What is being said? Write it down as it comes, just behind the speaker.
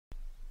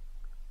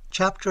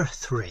Chapter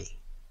 3.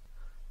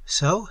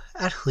 So,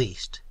 at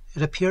least,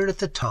 it appeared at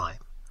the time,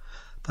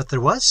 but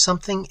there was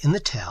something in the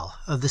tale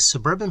of this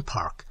suburban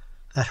park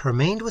that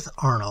remained with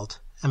Arnold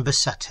and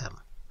beset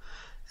him,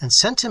 and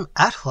sent him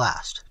at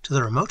last to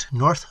the remote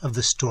north of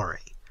the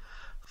story,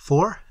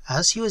 for,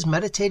 as he was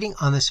meditating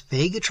on this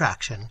vague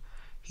attraction,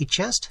 he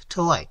chanced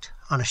to light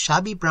on a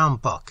shabby brown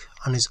book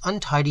on his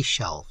untidy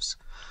shelves,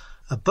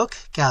 a book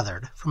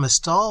gathered from a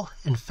stall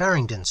in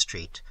Farringdon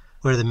Street,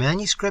 where the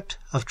manuscript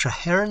of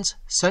Traherne's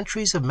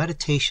Centuries of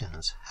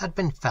Meditations had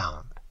been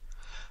found.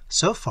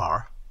 So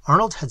far,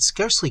 Arnold had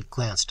scarcely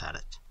glanced at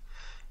it.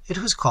 It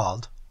was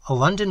called A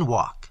London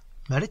Walk,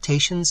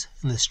 Meditations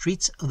in the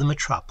Streets of the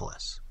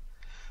Metropolis.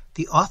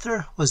 The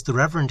author was the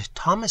Reverend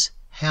Thomas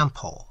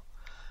Hampole,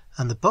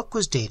 and the book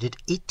was dated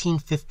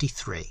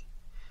 1853.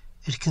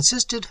 It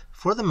consisted,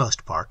 for the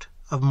most part,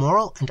 of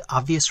moral and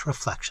obvious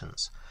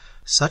reflections,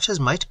 such as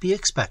might be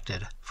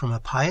expected from a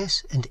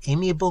pious and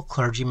amiable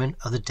clergyman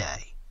of the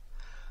day.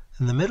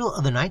 In the middle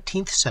of the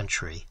 19th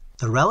century,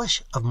 the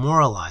relish of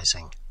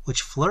moralizing,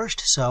 which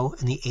flourished so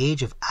in the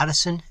age of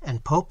Addison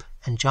and Pope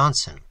and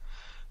Johnson,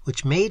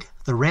 which made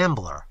The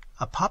Rambler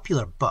a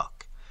popular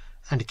book,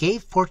 and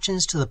gave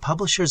fortunes to the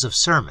publishers of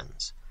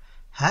sermons,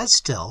 has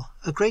still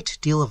a great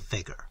deal of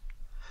vigor.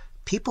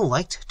 People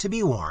liked to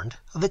be warned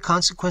of the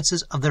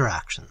consequences of their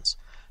actions,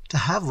 to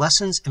have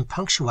lessons in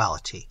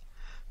punctuality,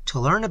 to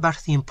learn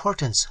about the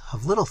importance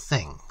of little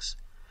things,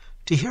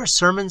 to hear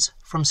sermons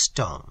from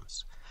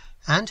stones,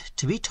 and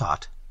to be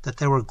taught that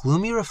there were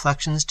gloomy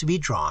reflections to be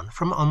drawn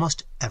from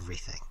almost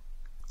everything.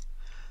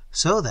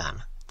 So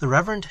then, the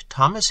Reverend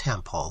Thomas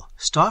Hampole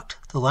stalked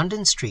the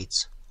London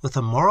streets with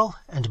a moral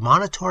and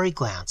monitory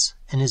glance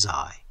in his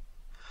eye,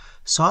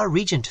 saw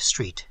Regent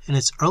Street in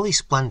its early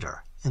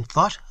splendor, and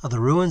thought of the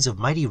ruins of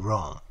mighty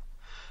Rome,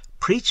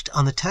 preached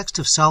on the text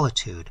of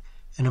solitude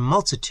in a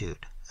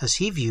multitude as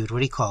he viewed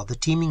what he called the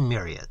teeming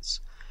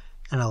myriads,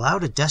 and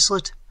allowed a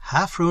desolate,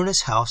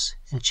 half-ruinous house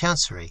in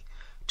Chancery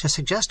to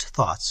suggest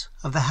thoughts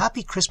of the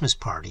happy Christmas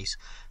parties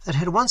that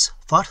had once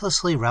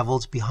thoughtlessly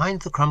revelled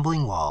behind the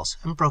crumbling walls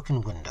and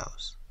broken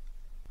windows.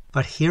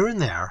 But here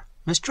and there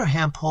Mr.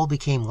 Hampole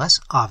became less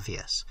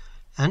obvious,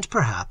 and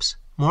perhaps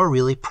more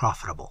really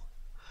profitable.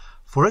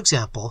 For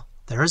example,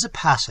 there is a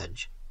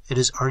passage, it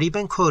has already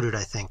been quoted,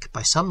 I think,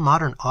 by some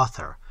modern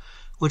author,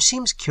 which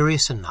seems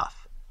curious enough.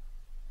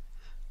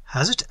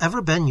 "Has it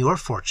ever been your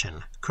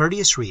fortune,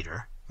 courteous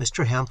reader,"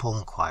 Mr. Hampole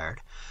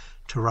inquired,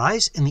 "to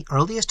rise in the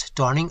earliest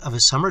dawning of a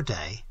summer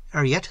day,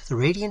 ere yet the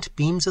radiant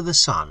beams of the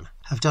sun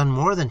have done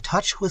more than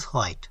touch with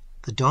light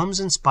the domes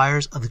and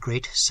spires of the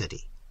great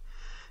city?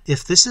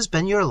 If this has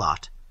been your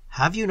lot,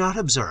 have you not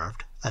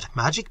observed that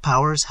magic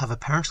powers have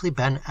apparently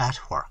been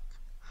at work?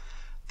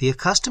 The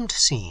accustomed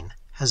scene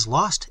has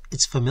lost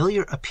its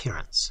familiar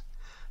appearance.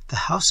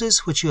 The houses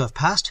which you have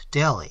passed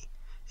daily,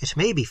 it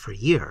may be for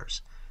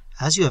years,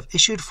 as you have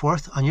issued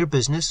forth on your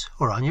business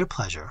or on your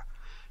pleasure,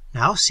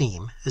 now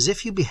seem as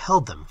if you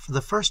beheld them for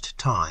the first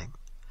time.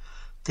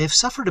 They have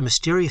suffered a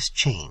mysterious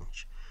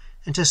change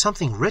into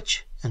something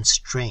rich and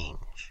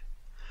strange.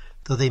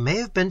 Though they may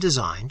have been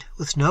designed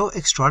with no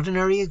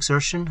extraordinary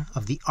exertion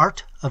of the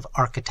art of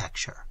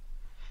architecture,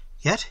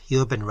 yet you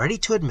have been ready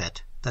to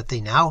admit that they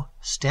now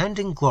stand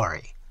in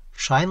glory,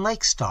 shine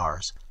like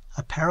stars,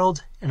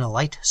 apparelled in a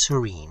light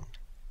serene.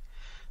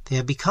 They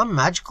have become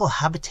magical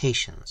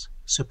habitations,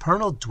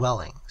 supernal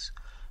dwellings,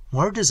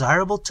 more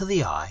desirable to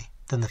the eye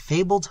than the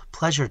fabled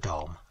pleasure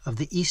dome of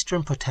the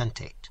Eastern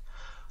potentate,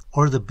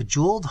 or the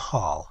bejeweled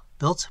hall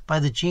built by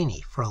the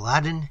genie for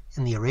Aladdin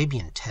in the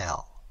Arabian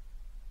tale."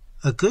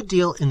 A good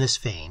deal in this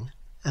vein,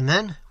 and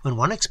then, when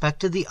one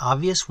expected the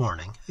obvious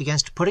warning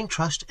against putting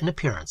trust in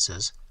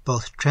appearances,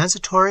 both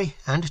transitory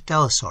and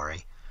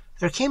delusory,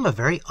 there came a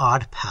very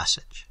odd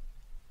passage.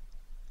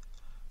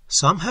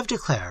 "Some have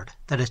declared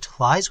that it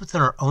lies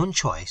within our own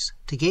choice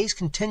to gaze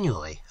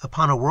continually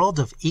upon a world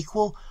of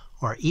equal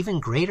or even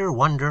greater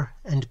wonder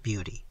and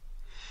beauty.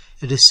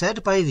 It is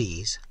said by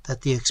these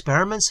that the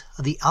experiments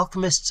of the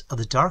alchemists of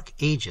the Dark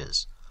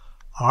Ages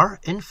are,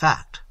 in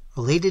fact,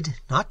 related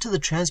not to the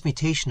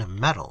transmutation of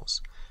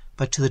metals,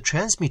 but to the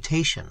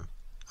transmutation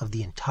of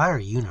the entire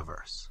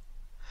universe.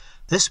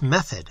 This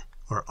method,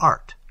 or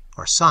art,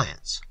 or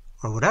science,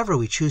 or whatever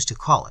we choose to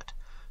call it,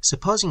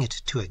 supposing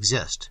it to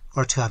exist,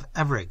 or to have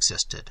ever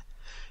existed,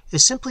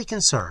 is simply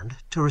concerned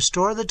to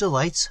restore the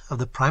delights of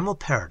the primal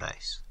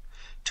paradise,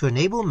 to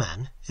enable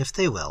men, if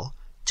they will,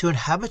 to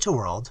inhabit a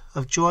world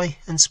of joy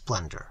and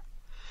splendor.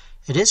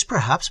 It is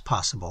perhaps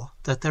possible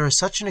that there is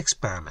such an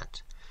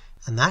experiment,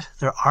 and that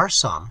there are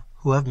some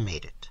who have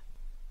made it."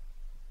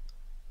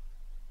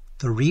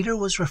 The reader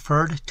was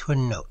referred to a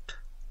note,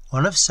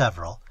 one of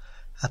several,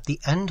 at the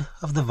end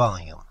of the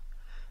volume,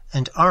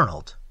 and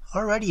Arnold,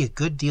 already a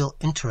good deal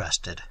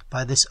interested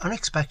by this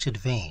unexpected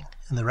vein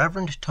in the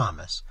Reverend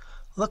Thomas,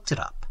 looked it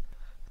up,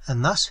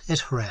 and thus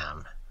it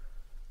ran: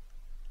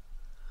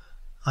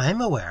 "I am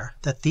aware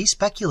that these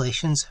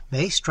speculations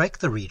may strike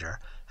the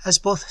reader as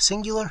both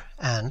singular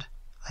and,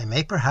 I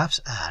may perhaps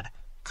add,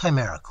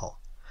 chimerical,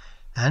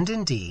 and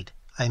indeed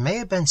I may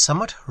have been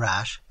somewhat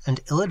rash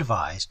and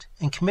ill-advised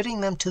in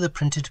committing them to the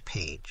printed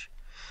page.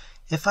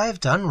 If I have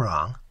done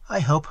wrong, I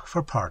hope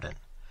for pardon.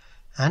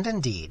 And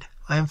indeed,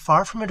 I am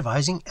far from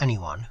advising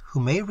anyone who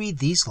may read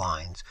these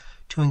lines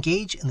to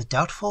engage in the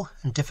doubtful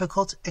and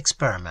difficult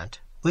experiment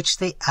which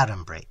they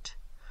adumbrate.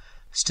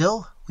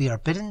 Still, we are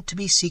bidden to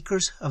be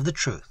seekers of the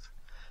truth.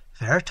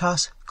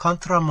 Veritas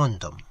contra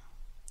mundum.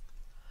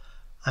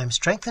 I am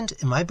strengthened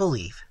in my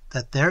belief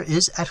that there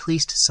is at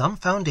least some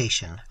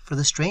foundation for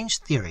the strange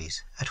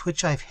theories at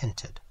which I have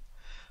hinted,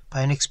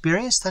 by an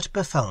experience that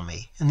befell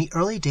me in the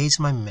early days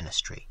of my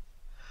ministry.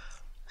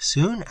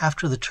 Soon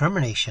after the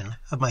termination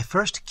of my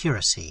first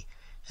curacy,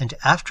 and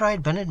after I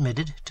had been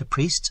admitted to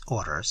priest's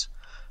orders,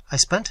 I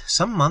spent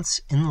some months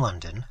in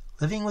London,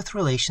 living with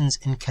relations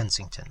in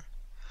Kensington.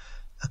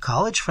 A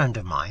college friend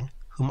of mine,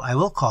 whom I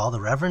will call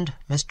the Reverend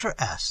Mr.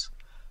 S.,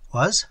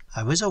 was,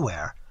 I was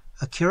aware,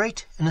 a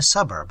curate in a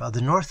suburb of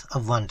the north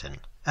of London,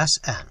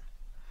 S.N.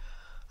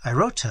 I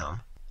wrote to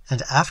him,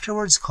 and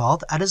afterwards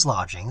called at his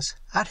lodgings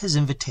at his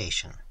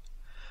invitation.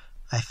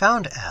 I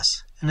found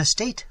S. in a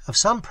state of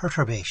some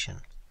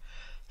perturbation.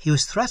 He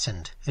was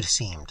threatened, it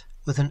seemed,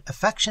 with an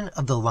affection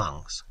of the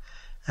lungs,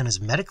 and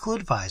his medical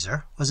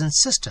adviser was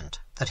insistent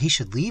that he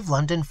should leave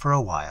London for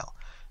a while,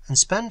 and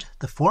spend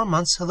the 4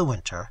 months of the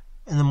winter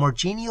in the more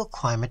genial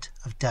climate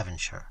of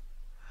Devonshire.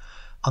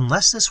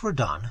 Unless this were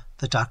done,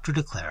 the doctor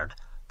declared,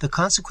 the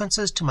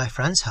consequences to my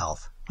friend's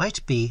health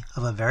might be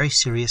of a very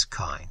serious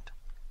kind.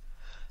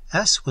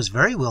 S. was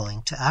very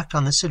willing to act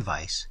on this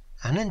advice,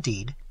 and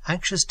indeed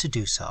anxious to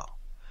do so.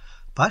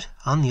 But,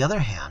 on the other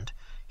hand,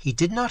 he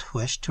did not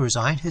wish to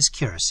resign his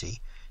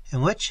curacy,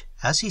 in which,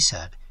 as he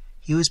said,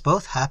 he was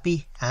both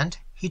happy and,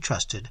 he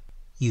trusted,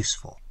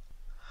 useful.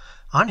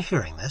 On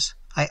hearing this,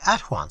 I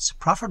at once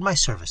proffered my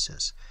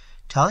services,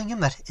 telling him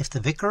that if the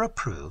vicar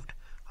approved,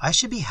 I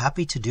should be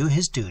happy to do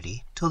his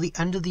duty till the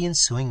end of the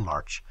ensuing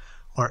March,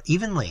 or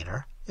even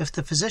later, if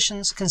the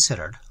physicians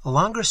considered a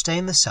longer stay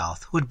in the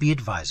south would be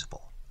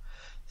advisable.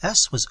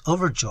 S. was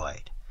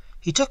overjoyed.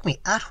 He took me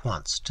at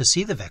once to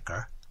see the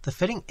vicar, the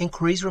fitting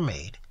inquiries were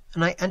made,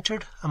 and I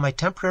entered on my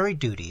temporary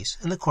duties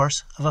in the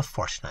course of a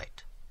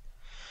fortnight.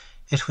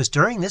 It was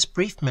during this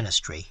brief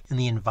ministry in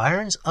the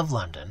environs of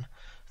London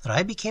that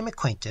I became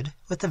acquainted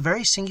with a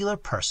very singular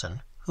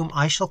person whom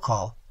I shall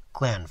call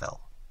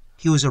Glanville.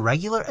 He was a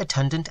regular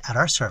attendant at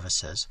our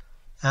services,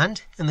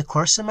 and in the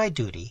course of my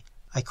duty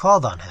I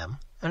called on him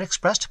and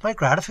expressed my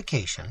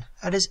gratification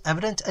at his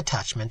evident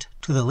attachment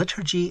to the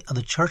liturgy of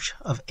the Church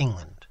of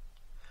England.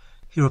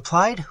 He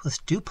replied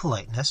with due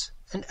politeness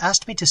and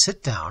asked me to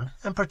sit down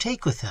and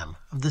partake with him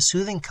of the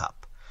soothing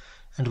cup,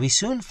 and we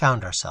soon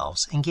found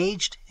ourselves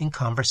engaged in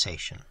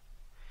conversation.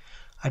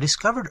 I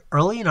discovered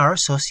early in our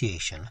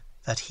association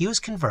that he was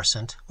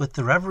conversant with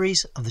the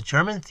reveries of the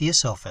German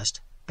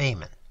theosophist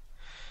Machen,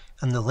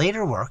 and the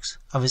later works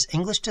of his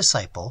English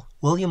disciple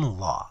William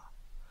Law,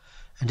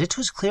 and it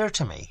was clear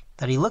to me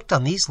that he looked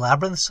on these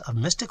labyrinths of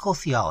mystical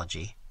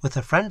theology with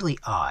a friendly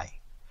eye.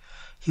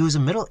 He was a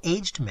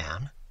middle-aged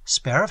man,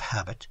 spare of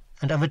habit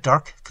and of a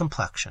dark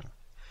complexion,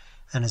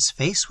 and his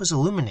face was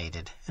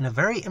illuminated in a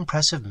very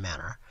impressive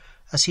manner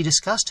as he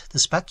discussed the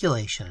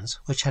speculations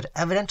which had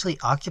evidently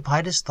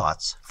occupied his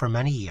thoughts for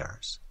many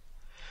years.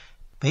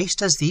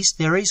 Based as these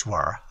theories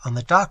were on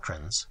the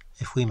doctrines,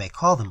 if we may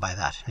call them by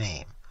that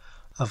name,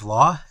 of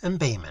Law and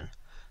Machen,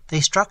 they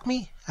struck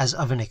me as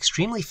of an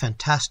extremely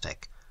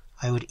fantastic,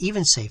 I would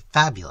even say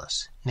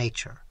fabulous,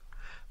 nature.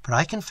 But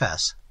I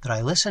confess that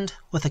I listened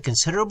with a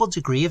considerable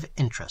degree of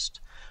interest,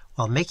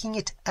 while making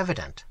it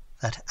evident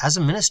that as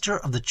a minister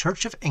of the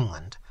Church of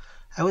England,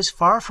 I was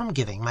far from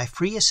giving my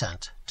free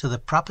assent to the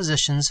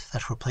propositions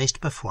that were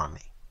placed before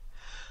me.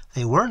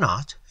 They were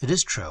not, it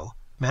is true,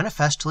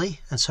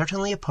 manifestly and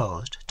certainly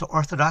opposed to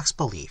orthodox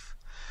belief,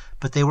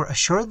 but they were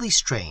assuredly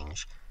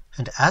strange,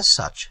 and as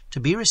such to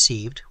be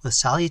received with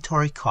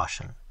salutary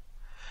caution.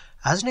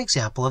 As an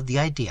example of the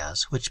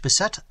ideas which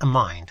beset a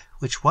mind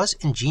which was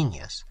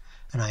ingenious,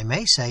 and I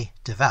may say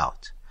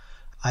devout,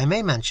 I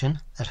may mention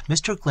that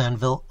Mr.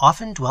 Glanville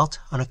often dwelt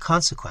on a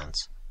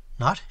consequence,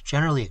 not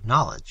generally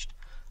acknowledged,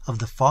 of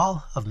the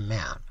fall of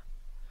man.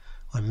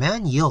 When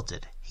man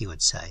yielded, he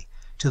would say,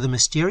 to the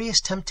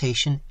mysterious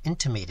temptation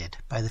intimated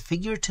by the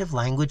figurative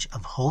language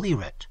of Holy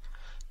Writ,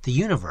 the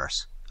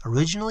universe,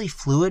 originally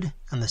fluid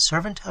and the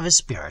servant of his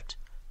spirit,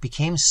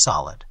 became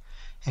solid,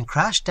 and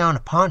crashed down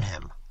upon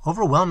him,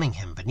 overwhelming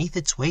him beneath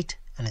its weight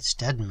and its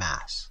dead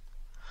mass.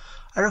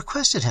 I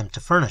requested him to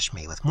furnish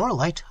me with more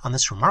light on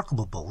this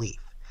remarkable belief,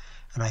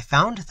 and I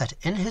found that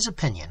in his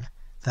opinion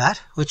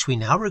that which we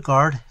now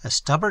regard as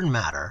stubborn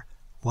matter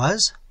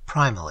was,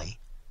 primally,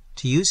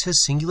 to use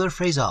his singular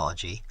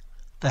phraseology,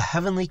 the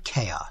heavenly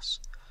chaos,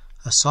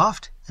 a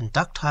soft and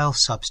ductile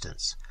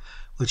substance,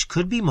 which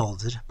could be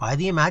molded by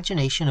the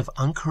imagination of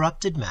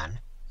uncorrupted men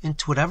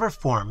into whatever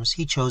forms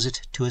he chose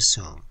it to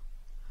assume.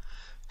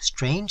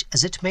 Strange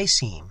as it may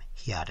seem,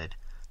 he added,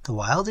 the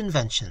wild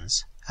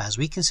inventions, as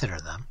we consider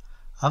them,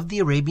 of the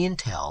Arabian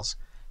tales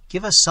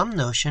give us some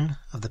notion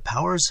of the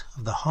powers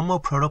of the Homo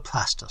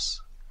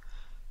protoplastus.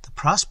 The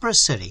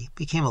prosperous city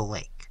became a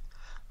lake.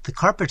 The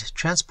carpet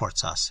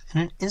transports us in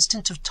an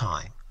instant of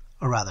time,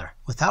 or rather,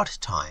 without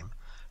time,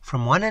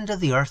 from one end of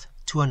the earth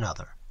to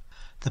another.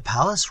 The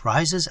palace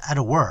rises at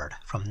a word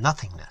from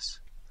nothingness.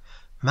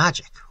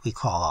 Magic, we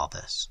call all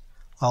this,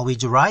 while we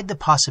deride the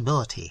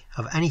possibility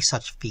of any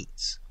such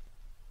feats.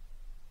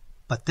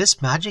 But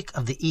this magic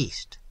of the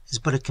East is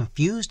but a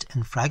confused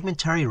and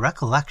fragmentary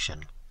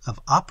recollection of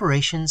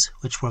operations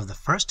which were of the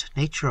first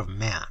nature of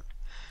man,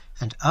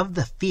 and of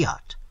the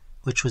fiat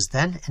which was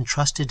then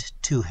entrusted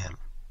to him.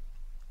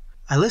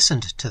 I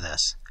listened to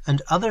this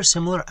and other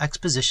similar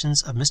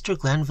expositions of Mr.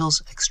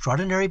 Glanvill's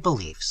extraordinary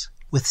beliefs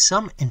with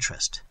some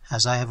interest,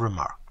 as I have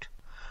remarked.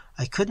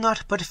 I could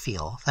not but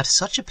feel that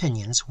such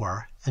opinions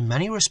were, in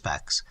many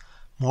respects,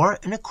 more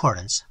in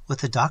accordance with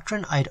the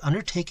doctrine I had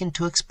undertaken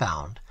to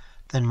expound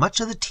than much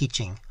of the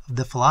teaching of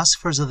the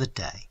philosophers of the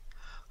day,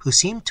 who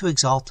seemed to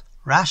exalt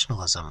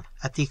rationalism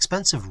at the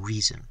expense of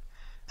reason,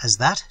 as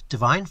that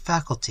divine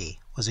faculty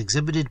was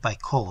exhibited by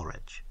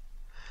Coleridge.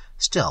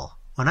 Still,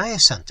 when I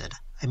assented,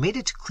 I made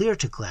it clear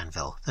to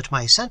Glanville that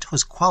my assent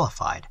was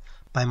qualified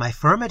by my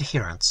firm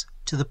adherence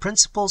to the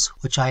principles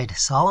which I had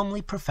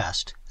solemnly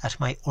professed at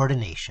my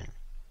ordination.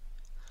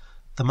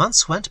 The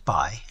months went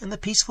by in the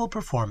peaceful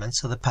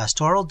performance of the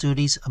pastoral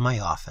duties of my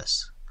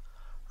office.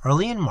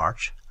 Early in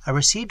March, I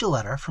received a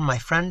letter from my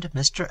friend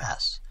Mr.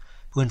 S.,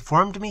 who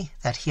informed me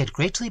that he had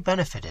greatly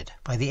benefited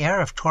by the air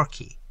of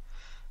Torquay,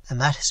 and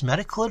that his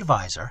medical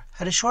adviser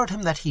had assured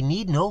him that he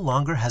need no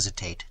longer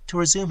hesitate to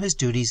resume his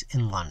duties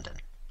in London.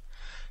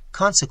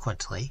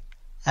 Consequently,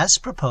 S.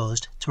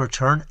 proposed to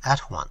return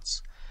at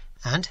once,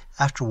 and,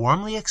 after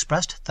warmly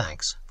expressed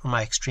thanks for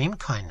my extreme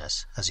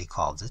kindness, as he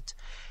called it,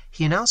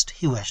 he announced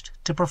he wished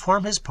to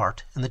perform his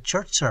part in the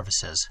church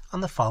services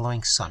on the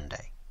following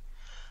Sunday.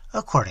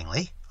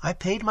 Accordingly, I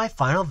paid my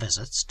final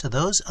visits to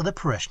those of the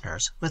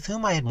parishioners with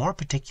whom I had more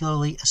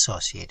particularly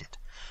associated,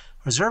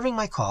 reserving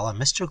my call on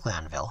Mr.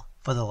 Glanville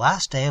for the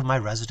last day of my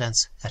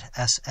residence at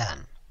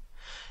S.N.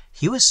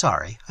 He was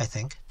sorry, I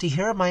think, to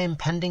hear of my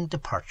impending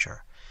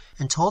departure,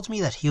 and told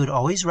me that he would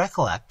always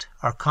recollect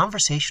our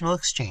conversational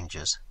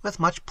exchanges with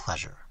much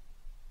pleasure.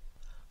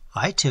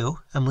 I, too,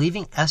 am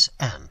leaving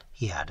S.N.,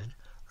 he added.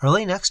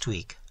 Early next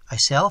week I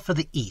sail for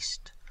the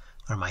East,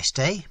 where my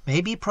stay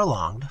may be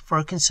prolonged for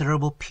a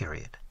considerable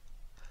period.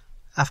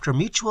 After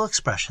mutual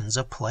expressions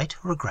of polite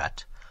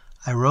regret,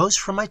 I rose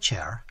from my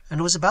chair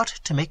and was about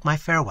to make my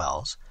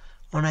farewells,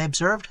 when I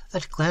observed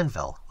that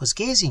Glanville was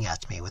gazing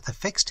at me with a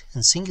fixed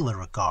and singular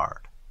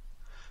regard.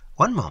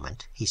 "One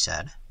moment," he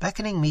said,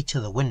 beckoning me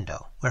to the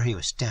window where he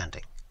was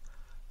standing.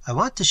 "I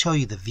want to show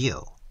you the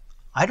view.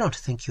 I don't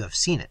think you have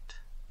seen it."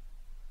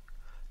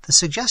 The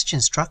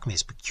suggestion struck me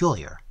as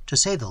peculiar, to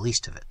say the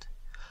least of it.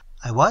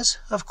 I was,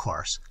 of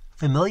course,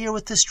 familiar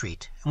with the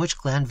street in which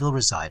Glanville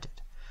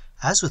resided,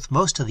 as with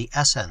most of the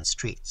S.N.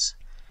 streets,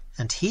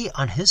 and he,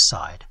 on his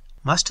side,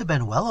 must have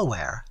been well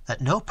aware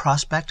that no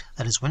prospect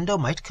that his window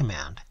might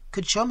command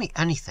could show me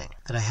anything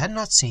that I had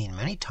not seen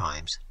many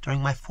times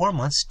during my 4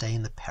 months' stay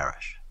in the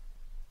parish.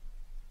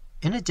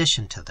 In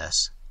addition to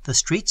this, the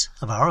streets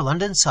of our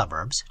London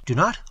suburbs do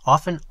not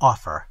often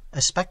offer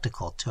a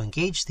spectacle to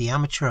engage the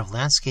amateur of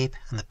landscape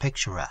and the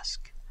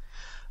picturesque.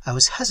 I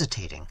was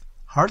hesitating,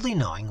 hardly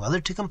knowing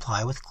whether to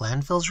comply with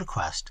Glanville's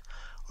request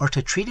or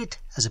to treat it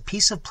as a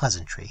piece of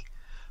pleasantry,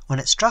 when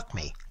it struck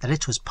me that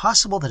it was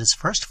possible that his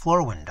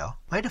first-floor window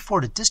might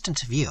afford a distant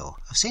view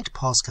of St.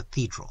 Paul's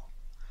Cathedral.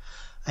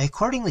 I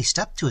accordingly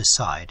stepped to his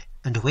side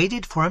and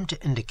waited for him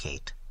to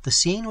indicate the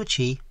scene which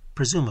he,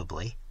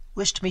 presumably,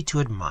 wished me to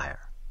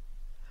admire.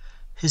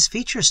 His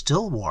features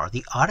still wore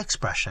the odd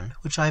expression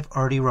which I have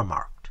already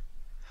remarked.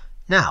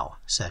 "Now,"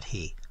 said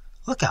he,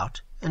 "look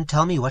out and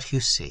tell me what you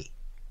see."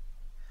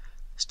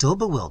 Still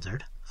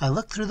bewildered, I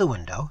looked through the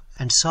window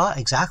and saw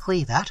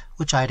exactly that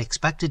which I had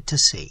expected to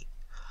see: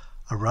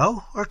 a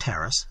row or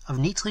terrace of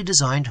neatly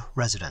designed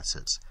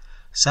residences,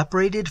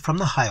 separated from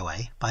the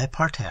highway by a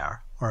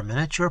parterre or a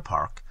miniature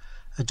park,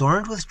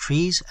 adorned with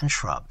trees and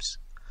shrubs.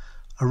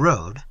 A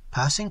road,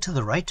 passing to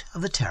the right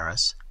of the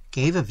terrace,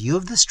 gave a view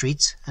of the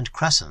streets and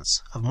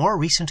crescents of more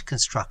recent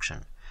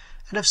construction,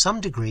 and of some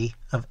degree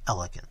of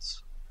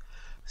elegance.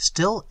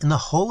 Still, in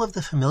the whole of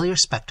the familiar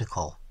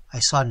spectacle, I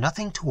saw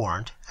nothing to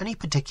warrant any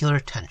particular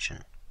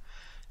attention,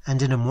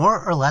 and in a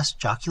more or less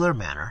jocular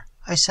manner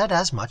I said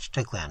as much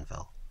to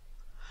Glanville.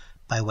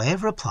 By way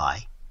of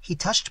reply, he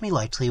touched me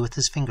lightly with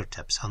his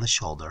fingertips on the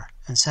shoulder,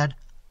 and said,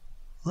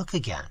 "Look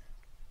again."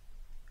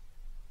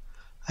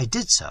 I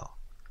did so.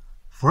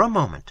 For a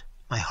moment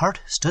my heart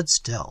stood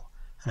still,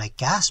 and I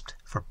gasped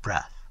for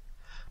breath.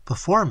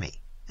 Before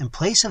me, in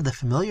place of the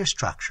familiar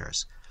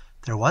structures,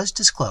 there was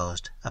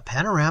disclosed a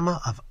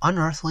panorama of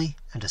unearthly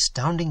and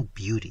astounding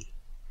beauty.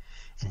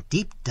 In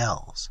deep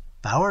dells,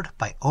 bowered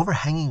by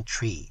overhanging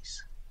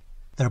trees,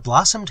 there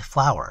blossomed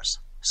flowers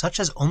such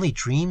as only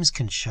dreams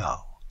can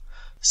show,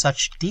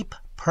 such deep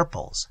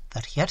purples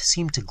that yet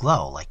seemed to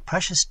glow like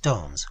precious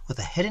stones with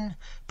a hidden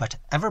but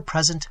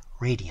ever-present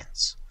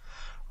radiance,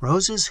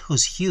 roses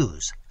whose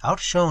hues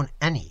outshone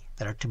any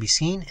that are to be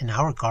seen in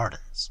our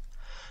gardens,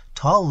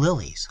 tall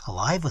lilies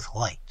alive with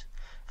light,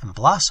 and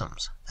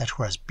blossoms that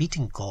were as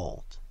beaten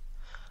gold.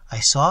 I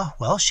saw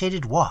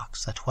well-shaded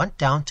walks that went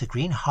down to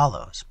green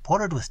hollows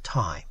bordered with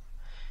thyme,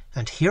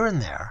 and here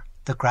and there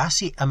the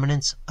grassy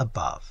eminence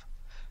above,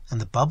 and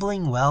the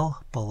bubbling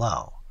well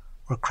below,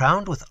 were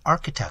crowned with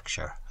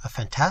architecture of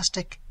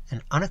fantastic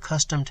and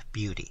unaccustomed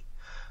beauty,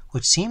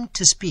 which seemed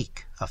to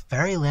speak of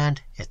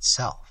fairyland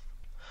itself.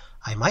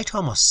 I might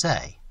almost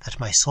say that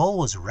my soul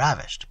was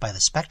ravished by the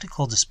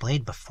spectacle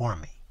displayed before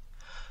me.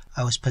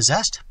 I was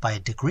possessed by a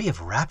degree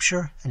of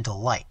rapture and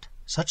delight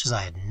such as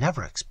I had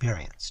never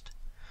experienced.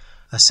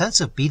 A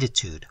sense of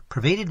beatitude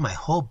pervaded my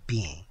whole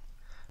being.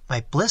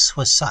 My bliss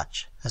was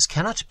such as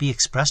cannot be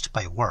expressed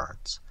by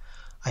words.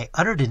 I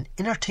uttered an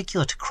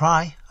inarticulate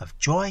cry of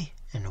joy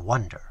and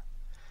wonder.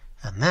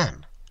 And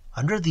then,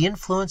 under the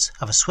influence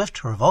of a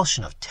swift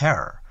revulsion of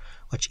terror,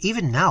 which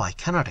even now I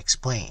cannot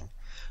explain,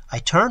 I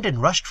turned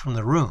and rushed from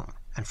the room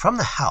and from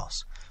the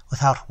house,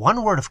 without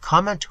one word of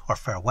comment or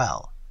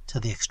farewell, to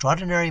the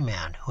extraordinary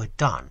man who had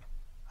done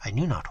I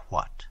knew not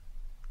what.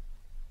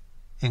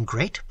 In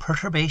great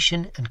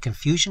perturbation and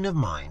confusion of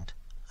mind,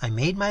 I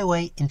made my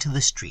way into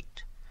the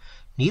street.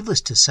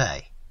 Needless to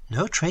say,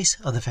 no trace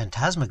of the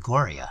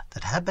phantasmagoria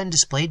that had been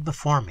displayed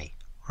before me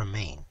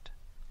remained.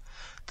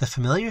 The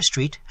familiar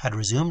street had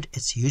resumed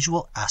its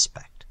usual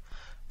aspect.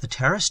 The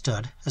terrace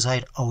stood as I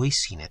had always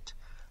seen it,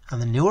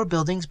 and the newer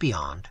buildings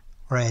beyond,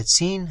 where I had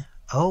seen,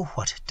 oh,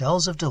 what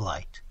dells of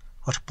delight,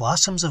 what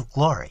blossoms of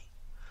glory,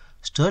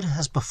 stood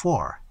as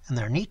before in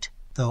their neat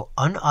though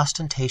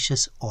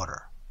unostentatious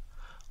order.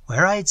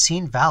 Where I had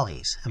seen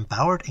valleys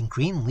embowered in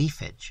green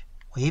leafage,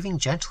 waving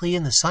gently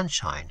in the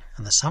sunshine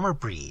and the summer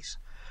breeze,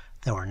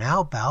 there were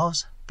now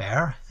boughs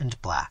bare and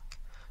black,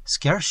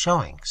 scarce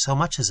showing so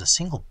much as a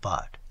single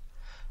bud.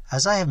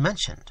 As I have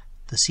mentioned,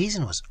 the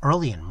season was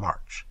early in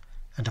March,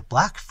 and a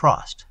black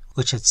frost,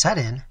 which had set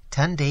in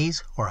 10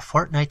 days or a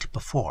fortnight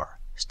before,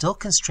 still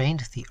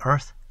constrained the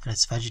earth and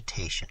its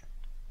vegetation.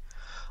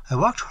 I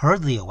walked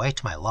hurriedly away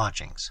to my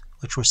lodgings,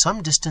 which were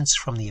some distance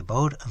from the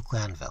abode of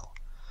Glanville.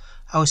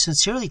 I was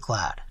sincerely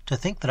glad to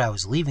think that I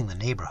was leaving the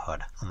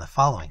neighborhood on the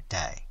following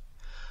day.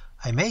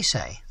 I may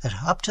say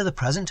that up to the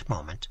present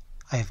moment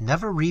I have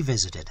never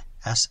revisited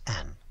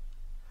S.N.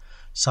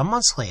 Some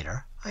months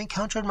later I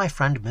encountered my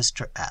friend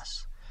Mr.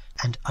 S.,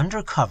 and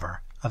under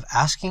cover of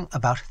asking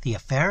about the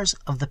affairs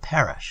of the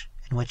parish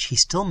in which he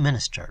still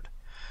ministered,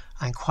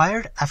 I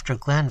inquired after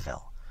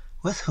Glanville,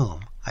 with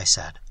whom, I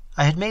said,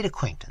 I had made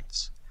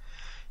acquaintance.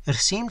 It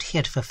seemed he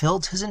had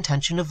fulfilled his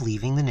intention of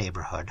leaving the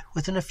neighborhood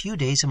within a few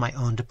days of my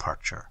own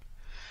departure.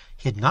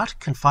 He had not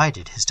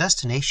confided his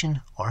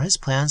destination or his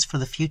plans for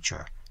the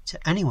future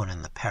to anyone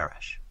in the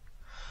parish.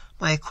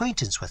 My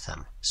acquaintance with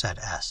him, said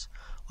S.,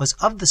 was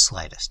of the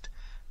slightest,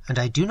 and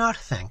I do not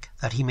think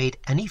that he made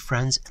any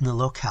friends in the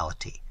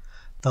locality,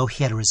 though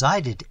he had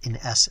resided in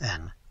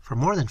S.N. for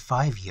more than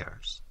 5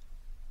 years.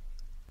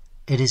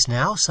 It is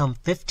now some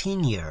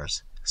 15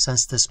 years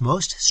since this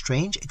most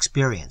strange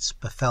experience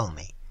befell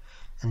me,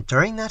 and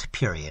during that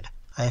period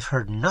I have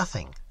heard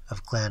nothing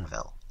of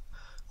Glanville.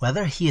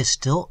 Whether he is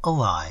still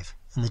alive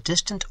in the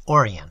distant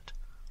Orient,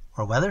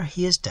 or whether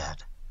he is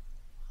dead,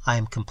 I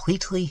am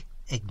completely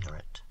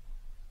ignorant.